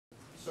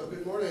So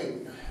good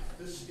morning.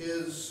 This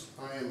is,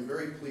 I am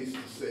very pleased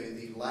to say,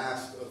 the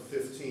last of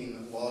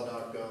 15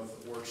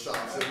 Law.Gov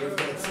workshops that we've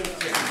had since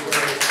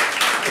January.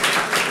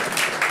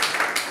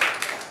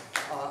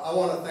 I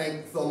want to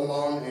thank Phil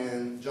Malone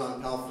and John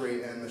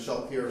Palfrey and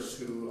Michelle Pierce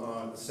who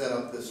set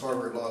up this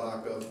Harvard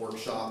Law.Gov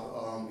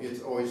workshop.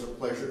 It's always a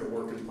pleasure to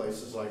work in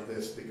places like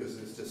this because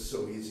it's just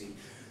so easy.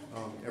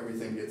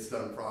 Everything gets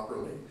done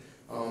properly.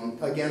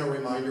 Again, a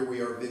reminder,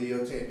 we are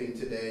videotaping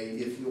today.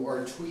 If you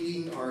are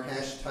tweeting, our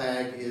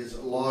hashtag is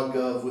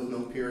Law.Gov with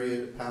no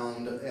period,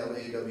 pound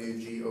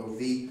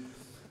LAWGOV.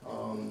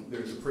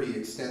 There's a pretty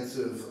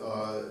extensive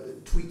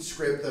tweet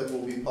script that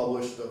will be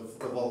published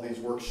of all these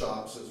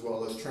workshops, as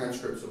well as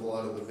transcripts of a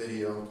lot of the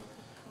video.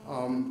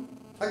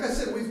 Like I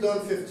said, we've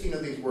done 15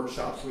 of these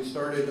workshops. We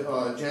started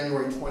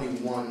January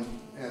 21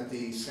 at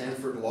the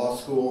Stanford Law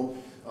School.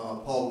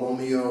 Paul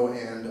Lomio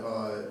and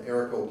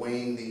Erica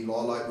Wayne, the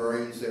law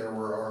librarians there,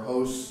 were our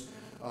hosts.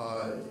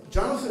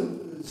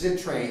 Jonathan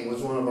Zittrain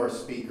was one of our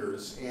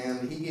speakers,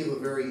 and he gave a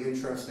very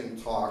interesting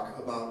talk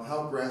about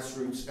how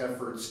grassroots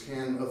efforts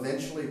can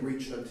eventually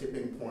reach a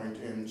tipping point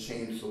and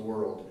change the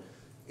world.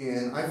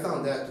 And I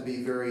found that to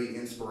be very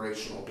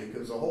inspirational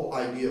because the whole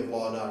idea of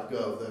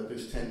Law.Gov, that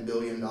this $10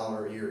 billion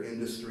a year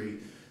industry,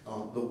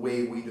 the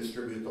way we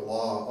distribute the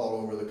law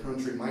all over the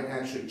country might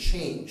actually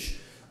change.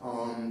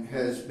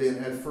 Has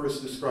been at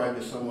first described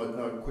as somewhat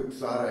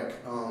quixotic,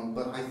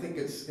 but I think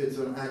it's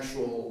an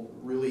actual,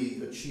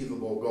 really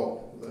achievable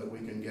goal that we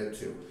can get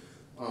to.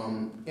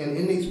 And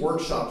in these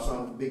workshops,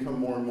 I've become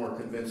more and more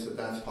convinced that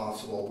that's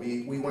possible.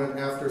 We went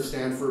after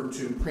Stanford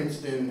to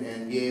Princeton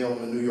and Yale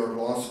and the New York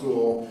Law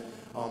School.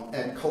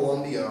 At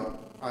Columbia,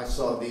 I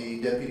saw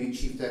the Deputy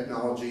Chief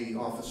Technology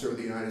Officer of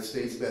the United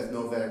States, Beth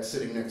Novak,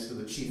 sitting next to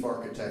the Chief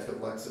Architect of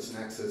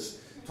LexisNexis,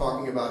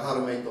 talking about how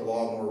to make the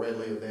law more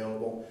readily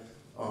available.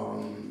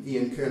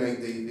 Ian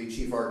Koenig, the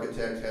chief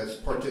architect, has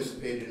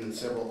participated in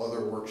several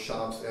other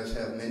workshops, as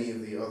have many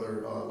of the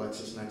other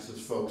LexisNexis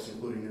folks,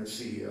 including their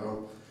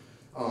CEO.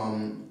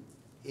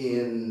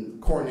 In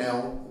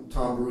Cornell,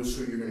 Tom Bruce,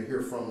 who you're going to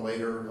hear from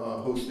later,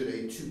 hosted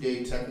a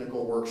 2-day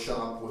technical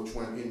workshop which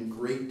went in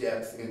great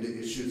depth into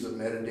issues of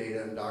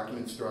metadata and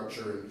document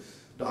structure and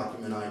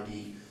document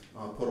ID,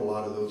 put a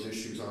lot of those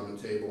issues on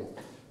the table.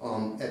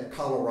 At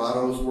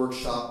Colorado's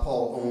workshop,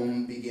 Paul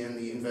Ohm began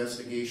the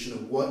investigation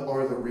of what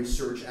are the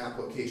research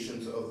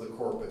applications of the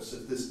corpus.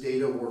 If this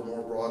data were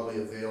more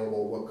broadly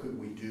available, what could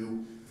we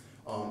do?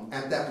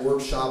 At that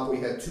workshop, we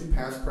had 2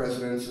 past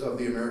presidents of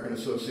the American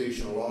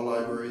Association of Law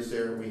Libraries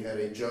there. We had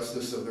a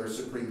justice of their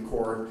Supreme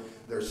Court,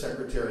 their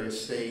Secretary of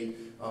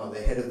State, the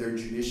head of their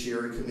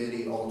Judiciary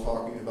Committee, all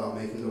talking about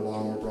making the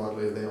law more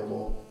broadly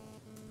available.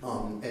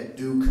 At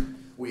Duke,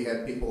 we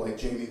had people like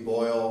Jamie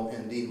Boyle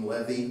and Dean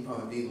Levy.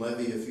 Dean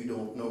Levy, if you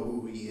don't know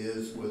who he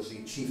is, was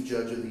the Chief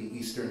Judge of the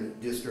Eastern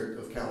District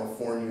of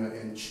California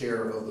and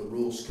Chair of the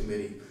Rules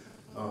Committee,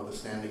 the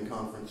Standing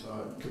Conference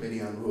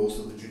Committee on Rules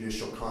of the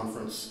Judicial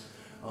Conference,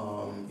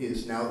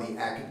 is now the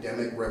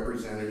academic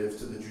representative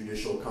to the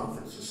Judicial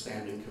Conference's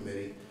Standing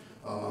Committee.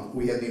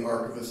 We had the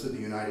Archivist of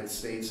the United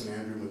States and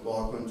Andrew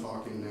McLaughlin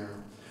talking there.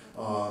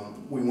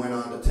 We went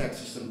on to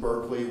Texas and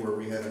Berkeley, where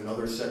we had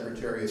another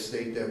Secretary of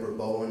State, Deborah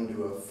Bowen,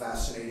 do a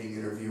fascinating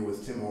interview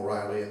with Tim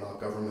O'Reilly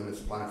about government as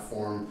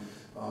platform.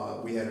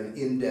 We had an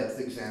in-depth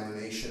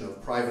examination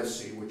of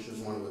privacy, which is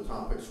one of the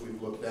topics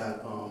we've looked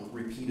at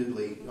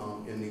repeatedly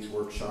in these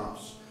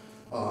workshops.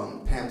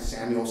 Pam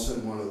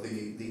Samuelson, one of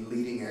the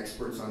leading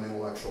experts on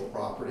intellectual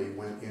property,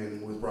 went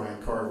in with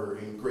Brian Carver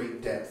in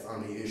great depth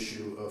on the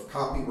issue of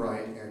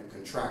copyright and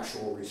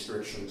contractual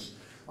restrictions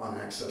on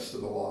access to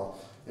the law.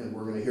 And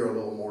we're going to hear a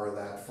little more of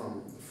that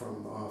from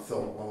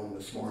Phil Malone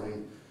this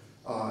morning.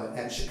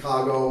 At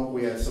Chicago,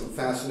 we had some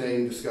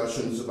fascinating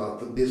discussions about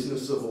the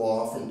business of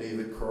law from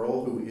David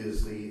Curl, who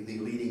is the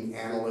leading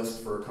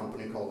analyst for a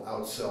company called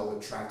Outsell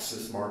that tracks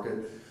this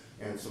market,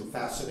 and some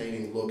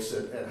fascinating looks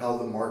at how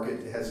the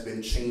market has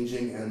been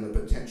changing and the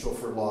potential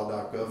for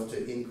Law.Gov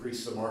to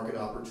increase the market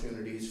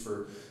opportunities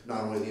for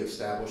not only the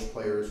established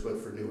players but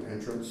for new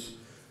entrants.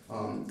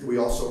 We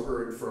also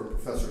heard from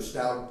Professor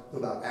Stout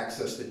about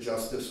access to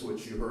justice,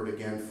 which you heard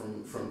again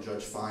from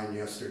Judge Fine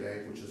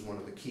yesterday, which is one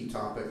of the key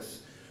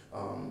topics.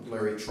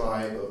 Larry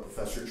Tribe,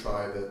 Professor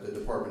Tribe at the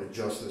Department of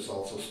Justice,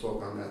 also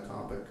spoke on that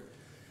topic.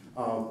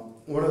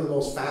 One of the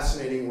most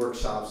fascinating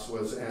workshops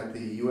was at the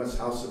U.S.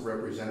 House of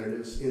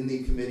Representatives in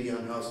the Committee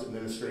on House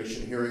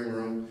Administration hearing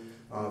room.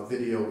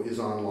 Video is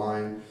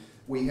online.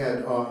 We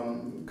had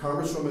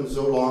Congresswoman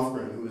Zoe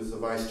Lofgren, who is the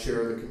Vice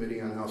Chair of the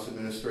Committee on House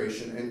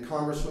Administration, and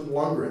Congressman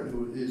Lundgren,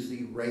 who is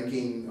the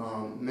ranking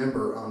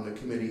member on the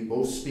committee,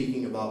 both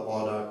speaking about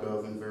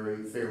Law.Gov in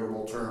very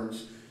favorable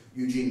terms.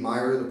 Eugene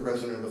Meyer, the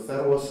President of the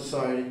Federalist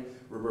Society,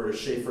 Roberta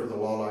Schaefer, the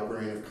Law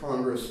Librarian of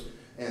Congress,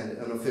 and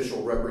an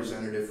official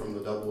representative from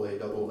the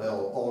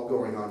AALL, all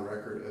going on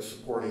record as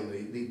supporting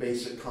the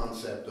basic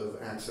concept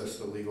of access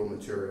to legal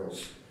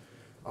materials.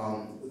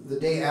 The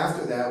day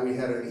after that, we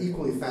had an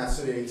equally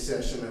fascinating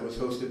session that was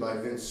hosted by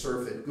Vince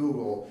Cerf at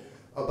Google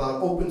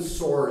about open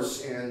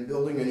source and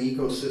building an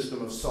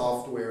ecosystem of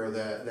software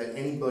that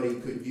anybody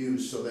could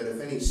use, so that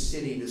if any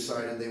city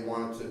decided they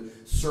wanted to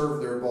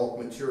serve their bulk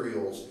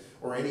materials,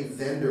 or any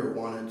vendor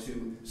wanted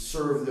to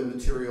serve the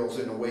materials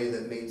in a way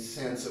that made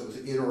sense, that was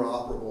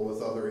interoperable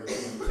with other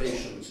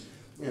implementations.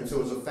 And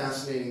so it was a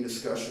fascinating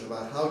discussion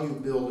about how you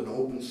build an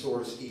open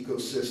source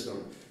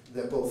ecosystem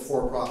that both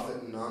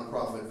for-profit and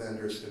non-profit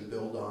vendors can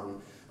build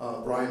on.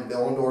 Brian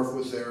Bellendorf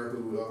was there,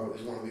 who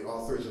is one of the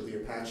authors of the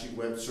Apache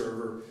web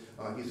server.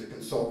 He's a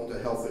consultant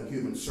to Health and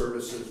Human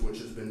Services, which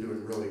has been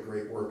doing really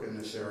great work in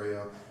this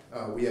area.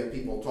 We had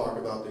people talk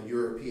about the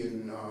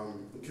European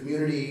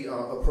community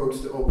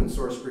approach to open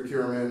source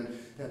procurement,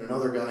 and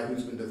another guy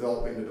who's been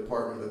developing the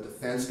Department of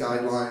Defense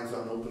guidelines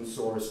on open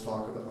source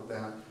talk about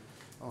that.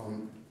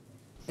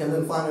 And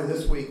then finally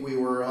this week we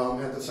were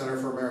at the Center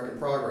for American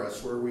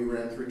Progress, where we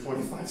ran through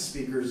 25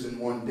 speakers in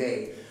one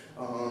day.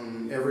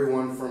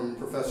 Everyone from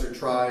Professor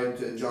Tribe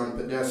to John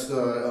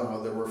Podesta.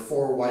 There were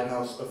 4 White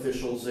House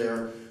officials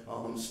there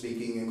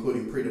speaking,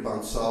 including Preeta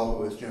Bansal,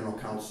 who is General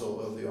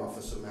Counsel of the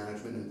Office of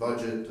Management and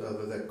Budget,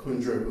 Vivek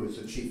Kundra, who is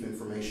the Chief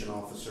Information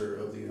Officer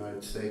of the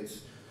United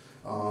States,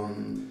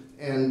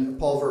 and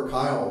Paul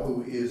Verkyle,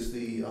 who is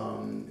the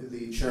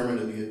chairman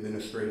of the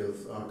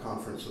Administrative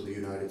Conference of the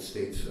United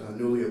States,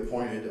 newly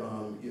appointed.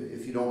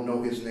 If you don't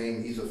know his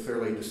name, he's a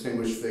fairly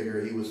distinguished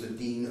figure. He was the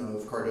Dean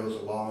of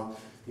Cardozo Law.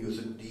 He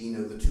was the Dean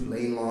of the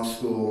Tulane Law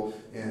School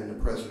and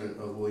the President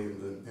of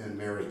William and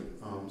Mary.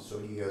 So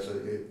he has a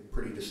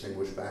pretty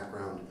distinguished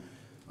background.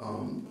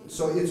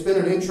 So it's been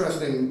an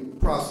interesting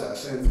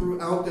process, and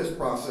throughout this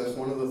process,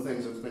 one of the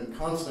things that's been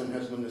constant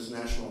has been this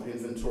national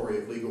inventory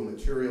of legal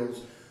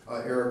materials.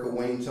 Erica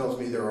Wayne tells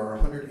me there are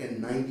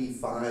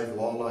 195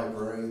 law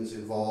librarians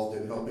involved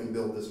in helping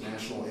build this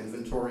national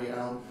inventory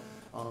out.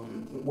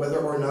 Whether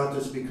or not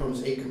this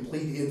becomes a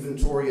complete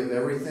inventory of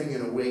everything,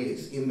 in a way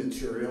it's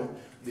immaterial,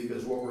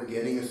 because what we're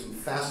getting is some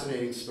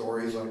fascinating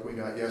stories like we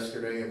got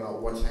yesterday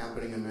about what's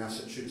happening in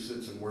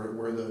Massachusetts and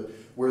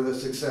where the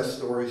success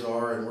stories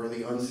are and where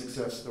the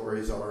unsuccess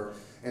stories are.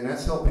 And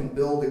that's helping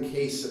build a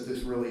case that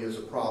this really is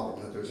a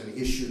problem, that there's an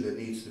issue that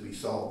needs to be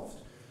solved.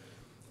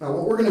 Now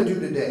what we're going to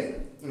do today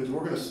is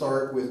we're going to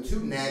start with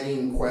 2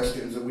 nagging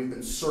questions that we've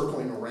been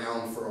circling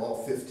around for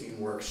all 15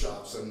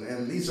 workshops,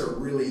 and these are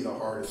really the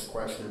hardest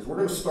questions. We're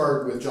going to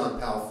start with John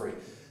Palfrey,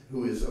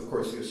 who is, of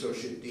course, the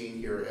Associate Dean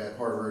here at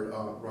Harvard,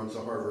 runs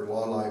the Harvard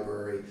Law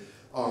Library.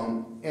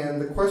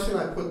 And the question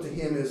I put to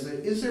him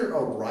is there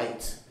a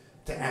right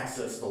to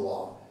access the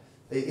law?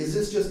 Is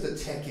this just a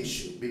tech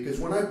issue? Because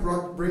when I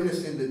bring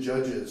this into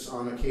judges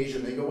on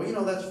occasion, they go, well, you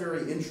know, that's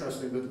very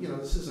interesting, but, you know,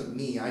 this isn't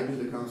me. I do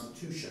the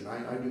Constitution.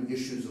 I do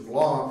issues of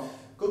law.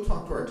 Go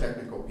talk to our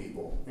technical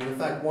people. And in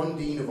fact, one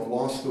dean of a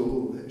law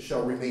school who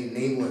shall remain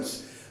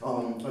nameless,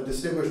 a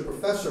distinguished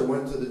professor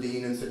went to the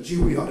dean and said, gee,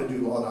 we ought to do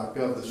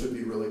Law.Gov. This would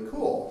be really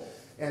cool.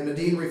 And the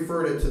dean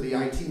referred it to the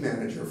IT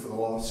manager for the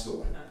law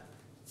school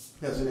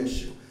as an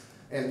issue.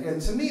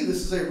 And to me, this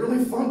is a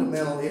really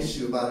fundamental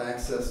issue about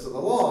access to the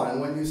law. And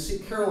when you see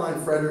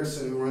Caroline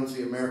Frederickson, who runs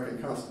the American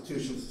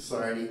Constitution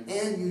Society,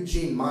 and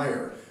Eugene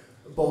Meyer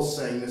both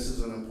saying this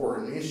is an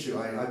important issue,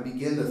 I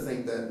begin to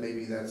think that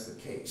maybe that's the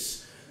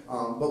case.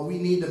 But we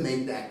need to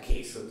make that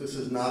case, that this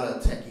is not a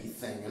techie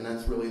thing, and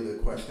that's really the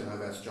question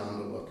I've asked John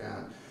to look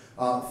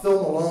at.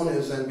 Phil Malone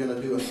is then going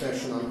to do a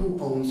session on who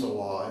owns the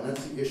law, and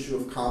that's the issue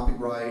of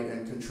copyright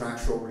and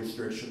contractual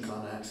restrictions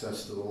on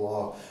access to the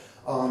law.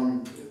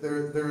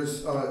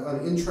 There's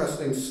an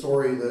interesting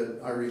story that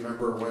I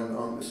remember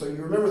when, so you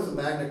remember the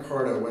Magna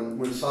Carta,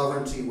 when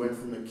sovereignty went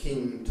from the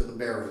king to the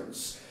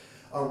barons.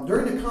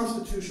 During the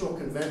Constitutional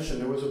Convention,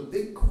 there was a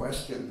big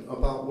question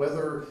about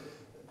whether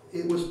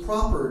it was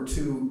proper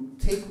to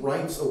take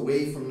rights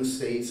away from the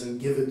states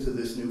and give it to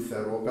this new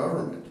federal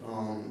government.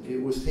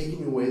 It was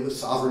taking away the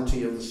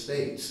sovereignty of the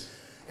states.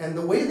 And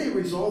the way they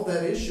resolved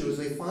that issue is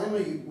they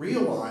finally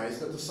realized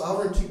that the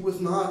sovereignty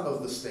was not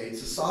of the states.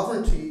 The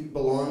sovereignty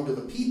belonged to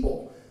the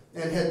people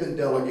and had been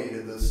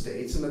delegated to the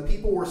states, and the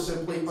people were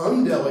simply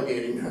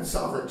undelegating that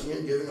sovereignty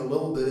and giving a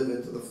little bit of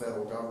it to the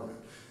federal government.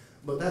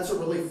 But that's a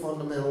really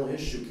fundamental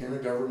issue. Can a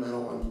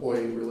governmental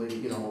employee really,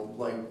 you know,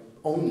 like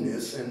own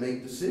this and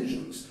make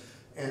decisions?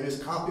 And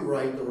is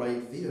copyright the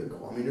right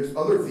vehicle? I mean, there's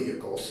other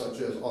vehicles such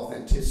as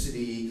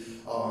authenticity,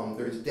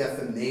 there's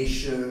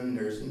defamation,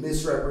 there's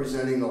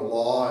misrepresenting the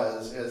law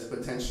as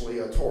potentially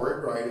a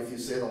tort, right? If you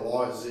say the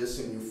law is this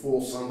and you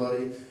fool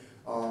somebody.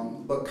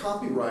 But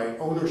copyright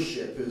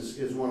ownership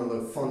is one of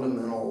the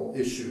fundamental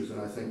issues that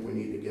I think we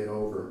need to get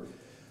over.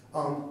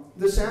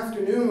 This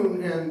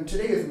afternoon, and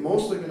today is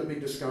mostly going to be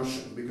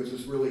discussion because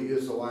this really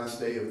is the last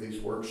day of these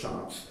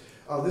workshops.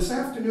 This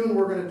afternoon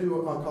we're going to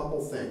do a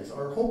couple things.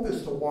 Our hope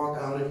is to walk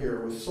out of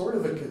here with sort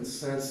of a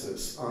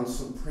consensus on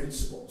some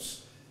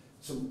principles,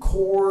 some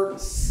core,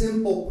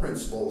 simple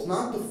principles,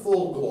 not the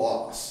full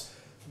gloss,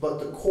 but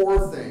the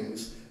core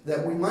things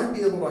that we might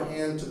be able to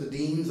hand to the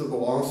deans of the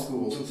law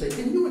schools and say,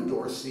 can you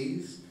endorse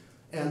these?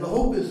 And the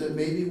hope is that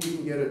maybe we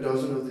can get a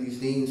dozen of these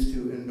deans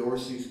to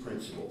endorse these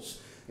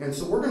principles. And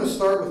so we're going to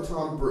start with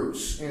Tom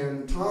Bruce.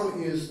 And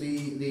Tom is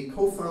the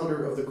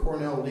co-founder of the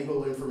Cornell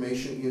Legal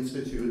Information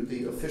Institute,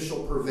 the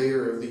official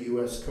purveyor of the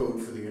U.S.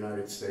 Code for the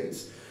United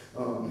States.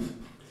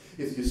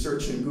 If you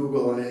search in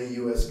Google on any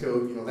U.S.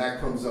 code, you know, that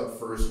comes up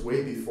first,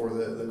 way before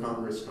the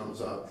Congress comes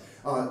up.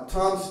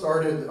 Tom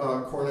started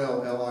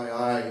Cornell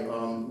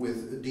LII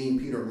with Dean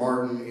Peter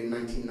Martin in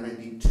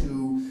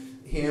 1992.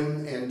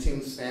 Him and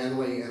Tim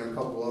Stanley and a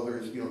couple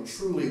others, you know,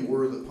 truly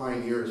were the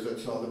pioneers that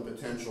saw the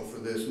potential for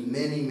this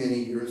many, many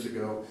years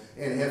ago,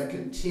 and have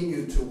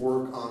continued to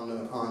work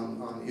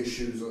on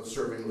issues of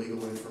serving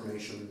legal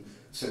information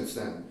since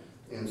then.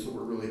 And so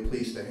we're really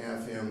pleased to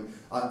have him.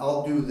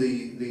 I'll do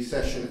the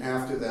session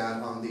after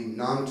that on the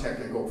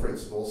non-technical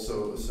principles.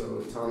 So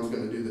Tom's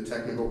going to do the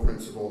technical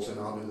principles, and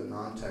I'll do the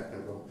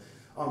non-technical.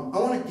 I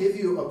want to give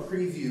you a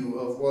preview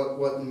of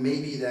what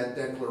maybe that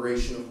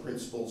declaration of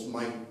principles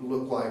might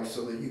look like,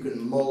 so that you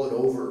can mull it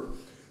over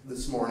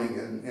this morning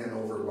and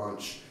over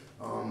lunch.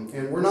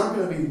 And we're not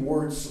going to be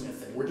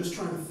wordsmithing. We're just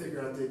trying to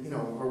figure out that, you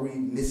know, are we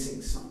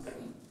missing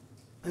something?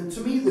 And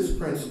to me, this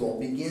principle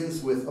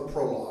begins with a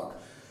prologue.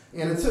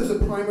 And it says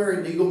that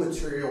primary legal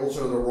materials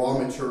are the raw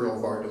material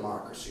of our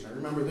democracy. Now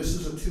remember, this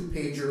is a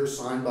two-pager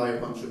signed by a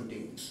bunch of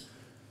deans.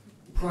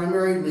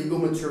 Primary legal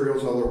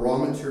materials are the raw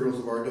materials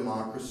of our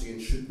democracy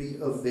and should be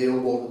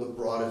available to the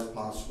broadest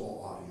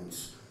possible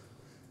audience.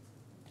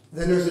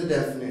 Then there's a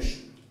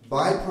definition.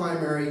 By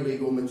primary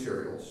legal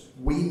materials,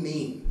 we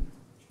mean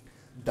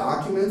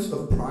documents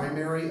of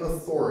primary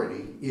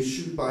authority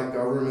issued by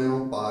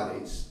governmental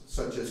bodies,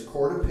 such as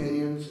court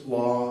opinions,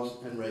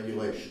 laws, and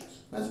regulations.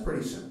 That's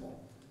pretty simple.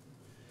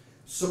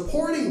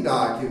 Supporting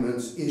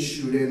documents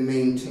issued and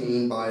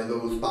maintained by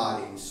those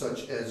bodies,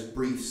 such as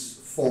briefs,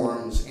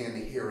 forms,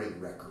 and hearing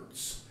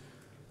records.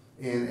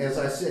 And as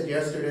I said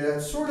yesterday,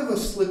 that's sort of a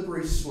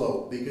slippery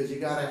slope, because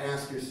you got to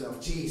ask yourself,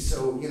 gee,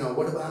 so, you know,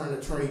 what about an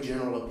attorney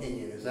general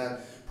opinion? Is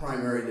that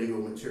primary legal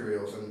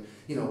materials? And,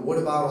 you know, what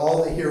about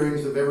all the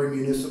hearings of every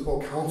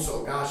municipal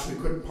council? Gosh, we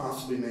couldn't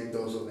possibly make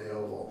those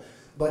available.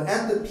 But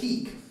at the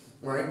peak,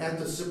 right, at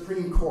the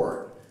Supreme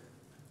Court,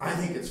 I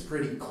think it's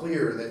pretty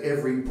clear that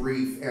every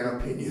brief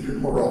and opinion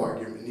and oral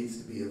argument needs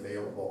to be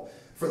available.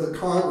 For the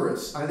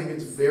Congress, I think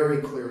it's very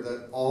clear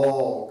that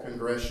all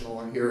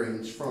congressional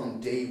hearings from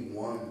day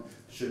one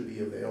should be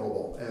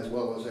available, as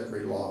well as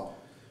every law.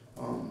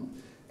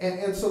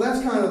 And so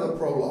that's kind of the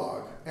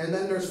prologue. And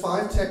then there's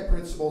 5 tech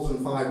principles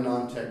and 5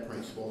 non-tech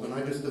principles, and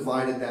I just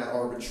divided that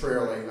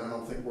arbitrarily, and I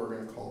don't think we're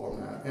going to call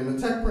them that. And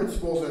the tech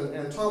principles,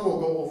 and Tom will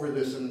go over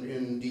this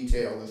in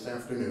detail this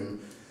afternoon.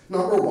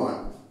 Number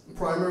 1.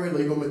 Primary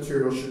legal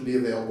material should be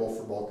available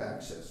for bulk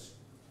access.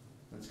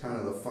 That's kind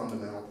of the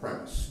fundamental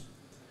premise.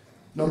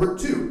 Number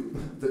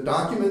 2, the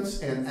documents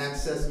and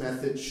access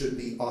methods should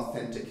be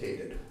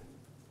authenticated.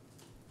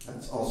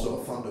 That's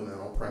also a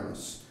fundamental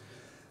premise.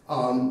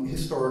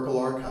 Historical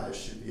archives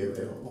should be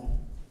available.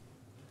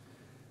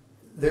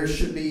 There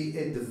should be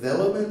a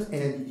development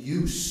and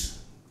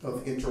use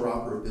of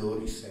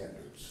interoperability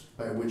standards,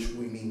 by which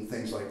we mean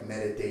things like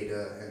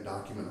metadata and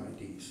document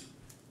IDs.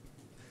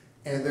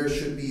 And there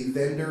should be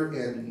vendor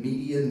and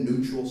media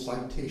neutral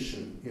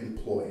citation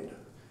employed.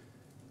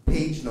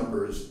 Page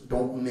numbers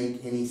don't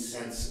make any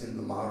sense in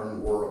the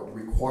modern world.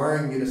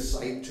 Requiring you to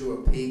cite to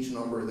a page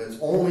number that's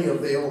only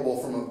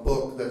available from a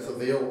book that's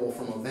available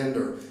from a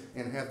vendor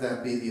and have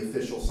that be the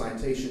official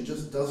citation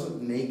just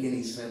doesn't make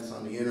any sense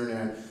on the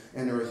internet.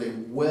 And there is a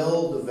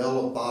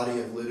well-developed body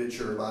of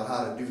literature about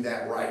how to do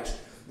that right.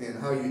 And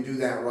how you do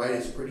that right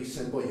is pretty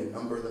simple. You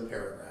number the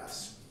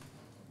paragraphs.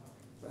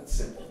 That's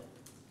simple.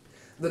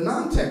 The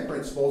non-tech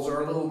principles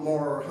are a little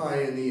more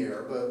high in the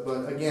air,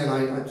 but again,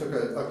 I took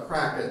a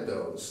crack at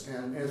those.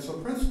 And so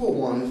principle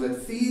 1 is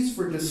that fees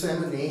for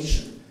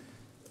dissemination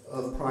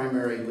of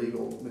primary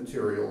legal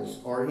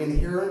materials are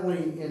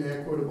inherently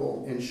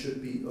inequitable and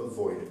should be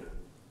avoided.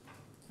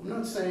 I'm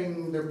not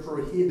saying they're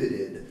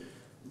prohibited,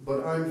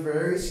 but I'm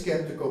very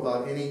skeptical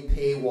about any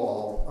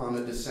paywall on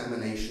the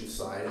dissemination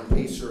side, and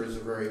Pacer is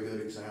a very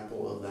good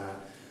example of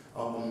that.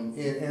 And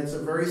it's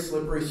a very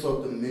slippery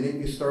slope. The minute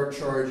you start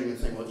charging and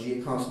saying, well, gee,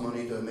 it costs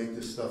money to make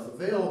this stuff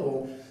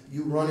available,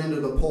 you run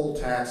into the poll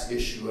tax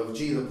issue of,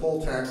 gee, the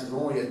poll tax is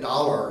only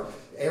 $1.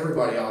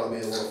 Everybody ought to be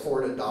able to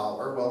afford $1.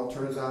 Well, it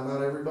turns out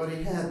not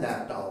everybody had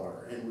that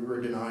dollar, and we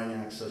were denying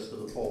access to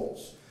the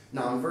polls.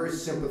 Now, I'm very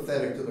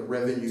sympathetic to the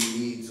revenue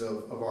needs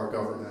of our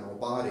governmental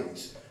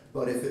bodies,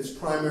 but if it's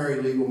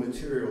primary legal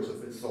materials,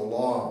 if it's the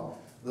law,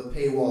 the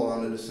paywall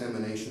on the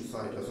dissemination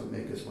side doesn't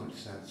make as much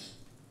sense.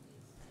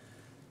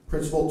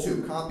 Principle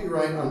 2,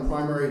 copyright on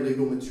primary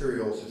legal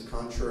materials is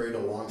contrary to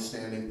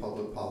long-standing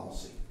public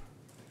policy.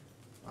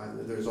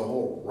 There's a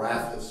whole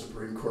raft of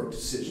Supreme Court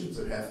decisions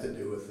that have to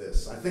do with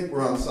this. I think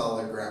we're on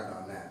solid ground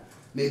on that.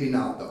 Maybe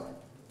not, though.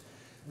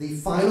 The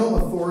final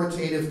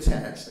authoritative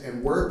text,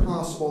 and where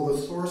possible,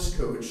 the source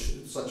code,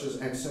 such as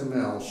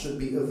XML, should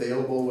be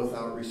available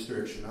without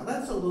restriction. Now,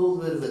 that's a little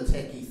bit of a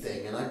techie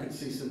thing, and I could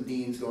see some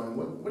deans going,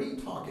 what are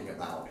you talking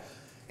about?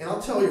 And I'll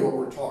tell you what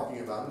we're talking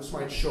about. This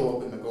might show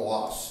up in the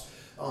gloss.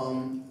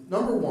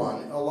 Number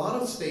one, a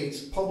lot of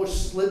states publish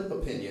slip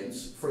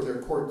opinions for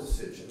their court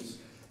decisions,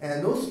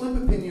 and those slip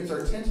opinions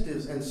are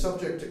tentatives and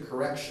subject to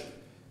correction.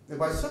 And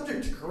by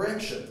subject to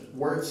correction,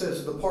 where it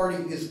says the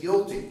party is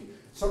guilty,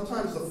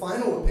 sometimes the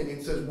final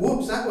opinion says,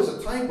 whoops, that was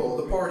a typo,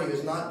 the party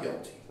is not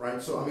guilty,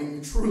 right? So, I mean,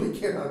 you truly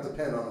cannot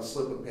depend on a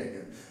slip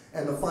opinion.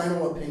 And the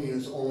final opinion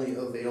is only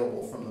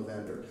available from the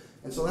vendor.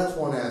 And so that's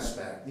one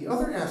aspect. The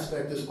other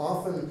aspect is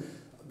often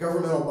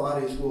governmental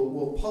bodies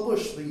will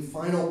publish the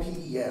final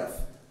PDF,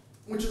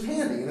 which is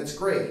handy and it's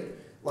great.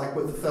 Like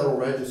with the Federal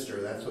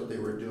Register, that's what they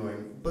were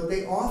doing. But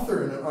they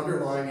author in an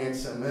underlying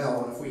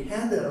XML, and if we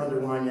had that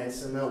underlying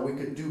XML, we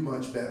could do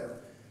much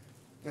better.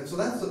 And so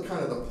that's the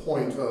kind of the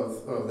point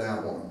of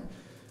that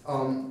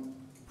one.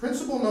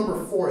 Principle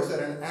number 4 is that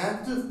an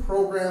active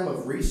program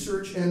of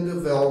research and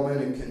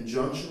development in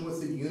conjunction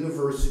with the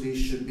university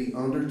should be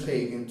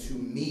undertaken to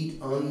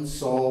meet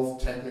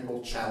unsolved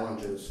technical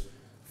challenges.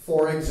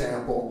 For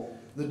example,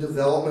 the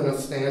development of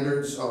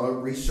standards,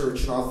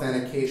 research and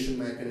authentication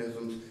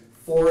mechanisms.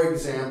 For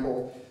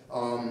example,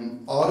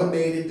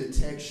 automated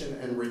detection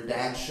and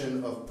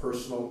redaction of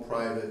personal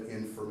private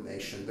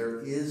information.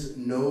 There is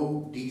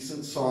no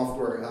decent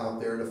software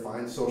out there to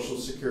find social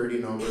security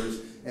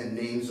numbers and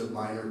names of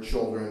minor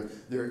children.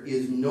 There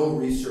is no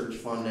research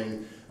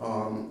funding.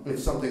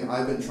 It's something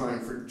I've been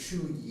trying for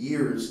 2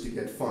 years to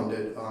get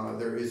funded.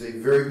 There is a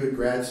very good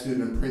grad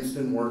student in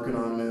Princeton working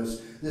on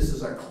this. This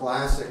is a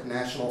classic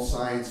National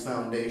Science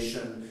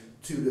Foundation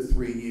 2 to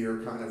 3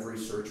 year kind of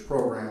research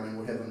program and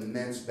would have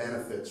immense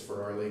benefits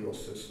for our legal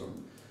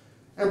system.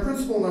 And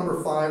principle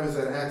number 5 is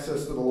that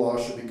access to the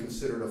law should be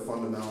considered a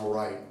fundamental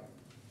right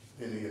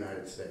in the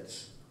United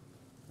States.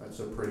 That's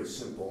a pretty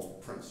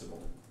simple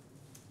principle.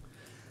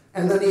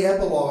 And then the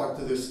epilogue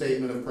to this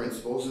statement of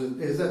principles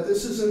is that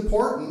this is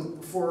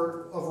important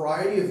for a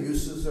variety of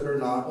uses that are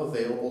not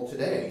available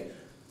today.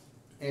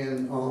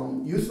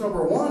 And use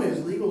number 1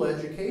 is legal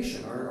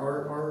education.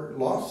 Our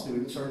law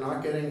students are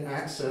not getting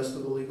access to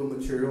the legal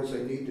materials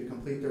they need to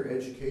complete their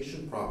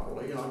education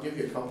properly. And I'll give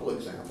you a couple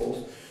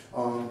examples. A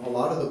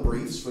lot of the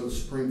briefs for the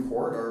Supreme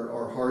Court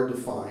are hard to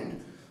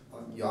find.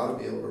 You ought to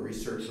be able to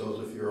research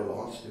those if you're a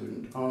law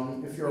student.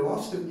 If you're a law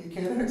student, you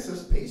can't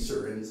access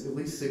PACER in at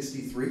least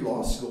 63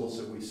 law schools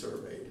that we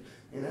surveyed.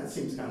 And that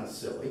seems kind of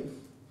silly.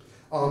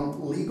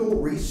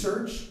 Legal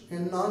research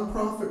and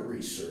nonprofit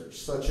research,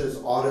 such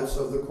as audits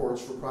of the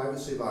courts for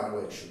privacy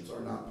violations, are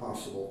not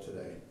possible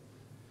today.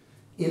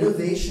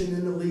 Innovation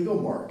in the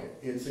legal market.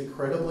 It's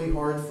incredibly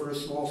hard for a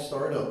small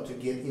startup to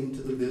get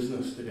into the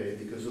business today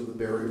because of the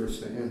barriers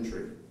to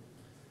entry.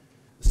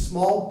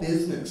 Small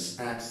business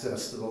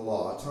access to the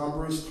law. Tom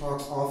Bruce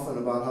talks often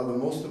about how the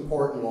most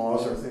important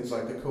laws are things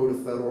like the Code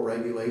of Federal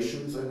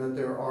Regulations, and that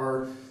there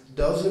are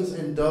dozens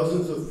and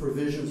dozens of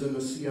provisions in the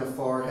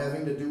CFR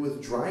having to do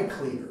with dry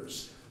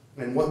cleaners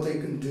and what they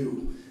can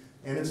do.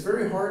 And it's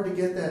very hard to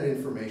get that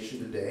information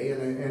today.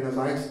 And as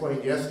I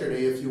explained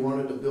yesterday, if you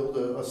wanted to build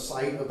a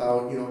site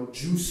about,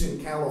 juice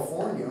in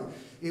California,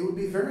 it would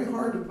be very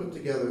hard to put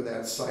together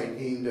that site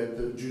aimed at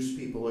the juice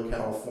people of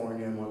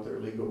California and what their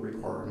legal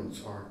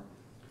requirements are.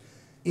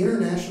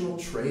 International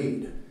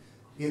trade.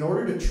 In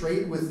order to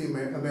trade with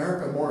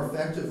America more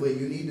effectively,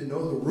 you need to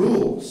know the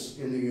rules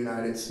in the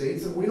United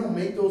States, and we don't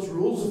make those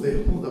rules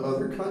available to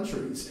other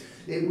countries.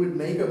 It would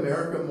make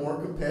America more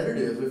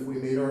competitive if we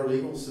made our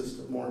legal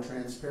system more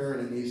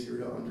transparent and easier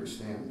to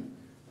understand.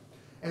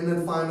 And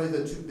then finally,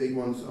 the 2 big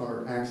ones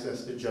are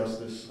access to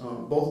justice,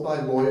 both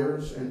by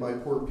lawyers and by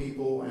poor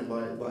people and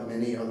by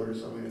many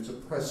others. I mean, it's a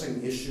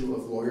pressing issue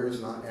of lawyers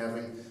not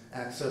having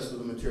access to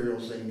the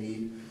materials they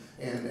need.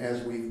 And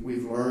as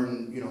we've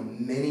learned,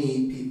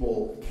 many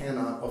people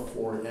cannot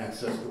afford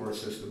access to our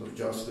system of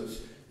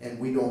justice, and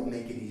we don't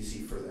make it easy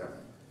for them.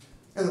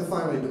 And then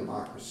finally,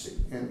 democracy.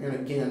 And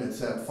again, it's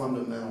that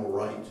fundamental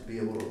right to be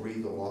able to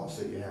read the laws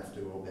that you have to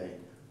obey.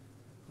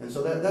 And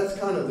so that's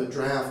kind of the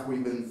draft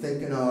we've been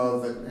thinking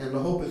of, and the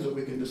hope is that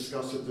we can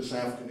discuss it this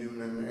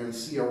afternoon and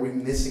see, are we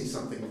missing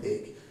something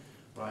big,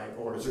 right?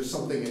 Or is there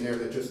something in there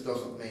that just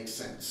doesn't make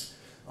sense?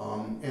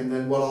 And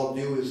then what I'll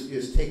do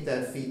is take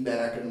that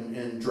feedback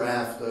and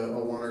draft a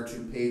 1 or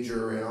 2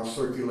 pager, and I'll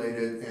circulate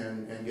it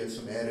and get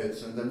some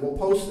edits, and then we'll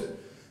post it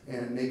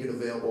and make it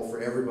available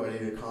for everybody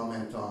to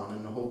comment on.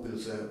 And the hope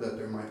is that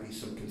there might be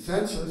some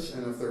consensus,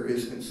 and if there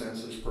is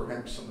consensus,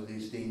 perhaps some of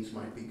these deans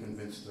might be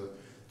convinced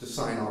to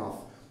sign off.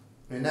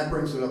 And that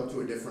brings it up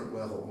to a different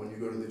level. When you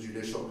go to the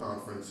judicial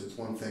conference, it's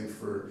one thing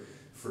for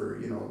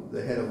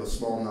the head of a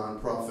small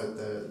nonprofit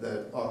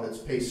that audits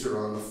PACER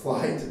on the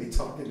fly to be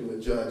talking to a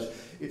judge.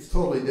 It's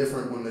totally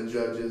different when the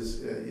judge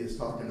is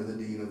talking to the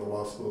dean of the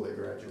law school they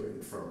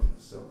graduated from.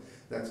 So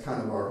that's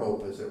kind of our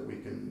hope, is that we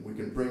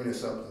can bring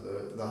this up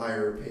to the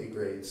higher pay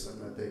grades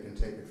and that they can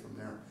take it from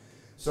there.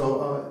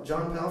 So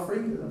John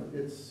Palfrey,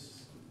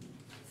 it's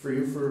for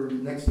you for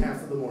next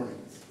half of the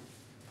morning.